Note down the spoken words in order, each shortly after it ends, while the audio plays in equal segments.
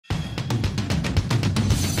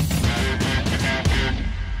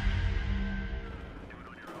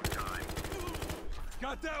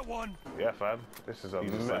Got that one. Yeah, fam. This is a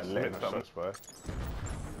mixed shots, bro.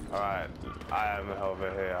 Alright, I am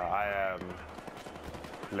over here. I am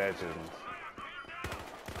legend.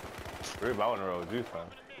 Rube, I wanna roll with you, fam.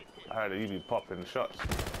 I heard that you be popping shots.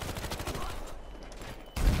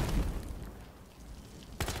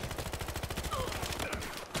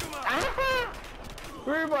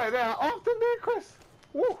 Rube right there, after me, Chris.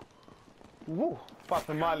 Woo! Woo!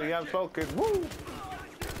 Popping Molly, I'm smoking. Woo!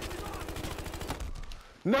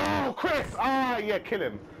 No, Chris! Ah, yeah, kill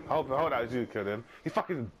him. I hope that was you killed him. He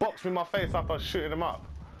fucking boxed me in my face after I was shooting him up.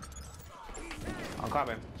 I'm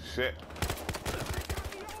coming. Shit.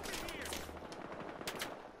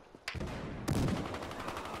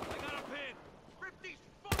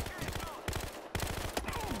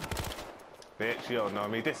 Bitch, you don't know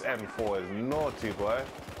me. This M4 is naughty, boy.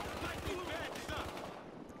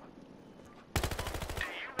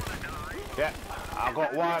 Yeah, I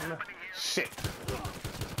got one. Shit.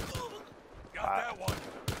 Got that one.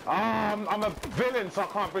 I'm a villain, so I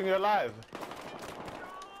can't bring you alive.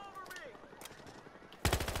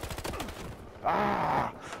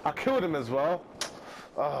 Ah, I killed him as well.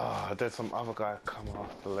 Ah, there's some other guy come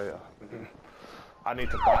after later. I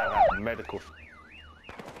need to buy that medical.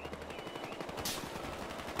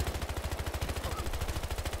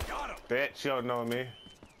 Got him. Bitch, you don't know me.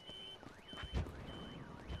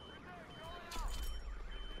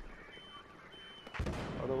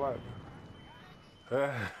 Otherwise.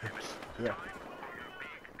 Yeah.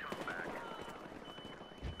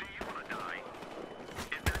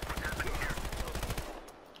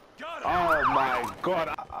 Oh my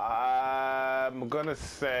god, I'm gonna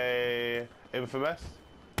say infamous.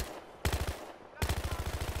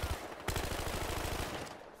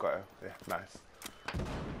 Got him, yeah, nice.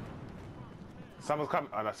 Someone's coming,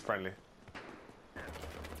 oh that's friendly.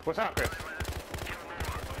 Watch out, Chris.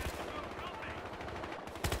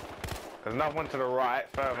 There's another one to the right,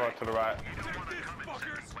 further to the right.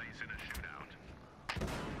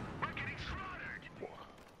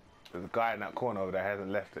 There's a guy in that corner over there,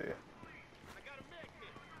 hasn't left it yet.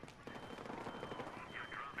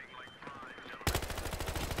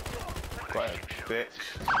 Got him, bitch.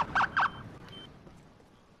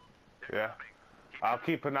 Yeah. I'll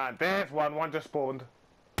keep an eye. There's one just spawned.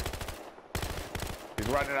 He's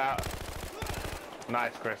running out.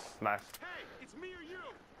 Nice, Chris, nice.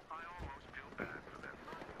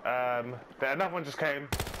 There another one just came.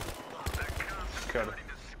 Good.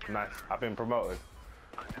 Nice. I've been promoted.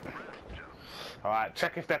 Alright,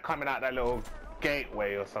 check if they're coming out that little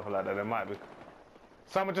gateway or something like that. There might be.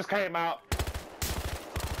 Someone just came out.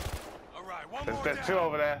 Alright, there's two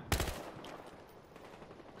over there.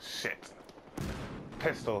 Shit.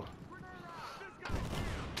 Pistol.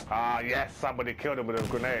 Ah, yes, somebody killed him with a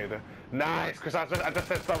grenade. Nice, because I just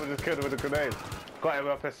said someone just killed him with a grenade. Got him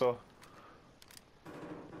with a pistol.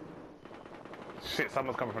 Shit,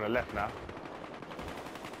 someone's coming from the left now.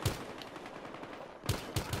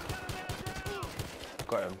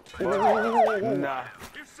 Got him. Oh, nah.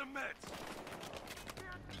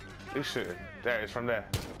 Who's shooting? There it is from there.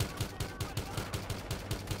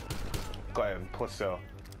 Got him, pussy.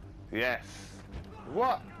 Yes.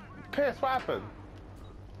 What? Pierce, what happened?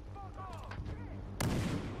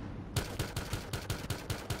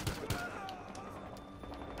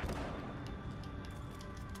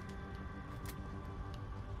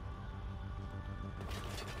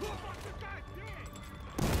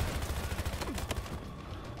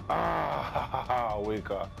 Ah, we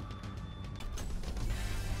got.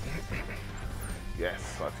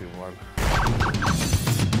 Yes, I team won.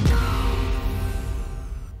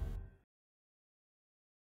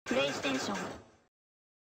 PlayStation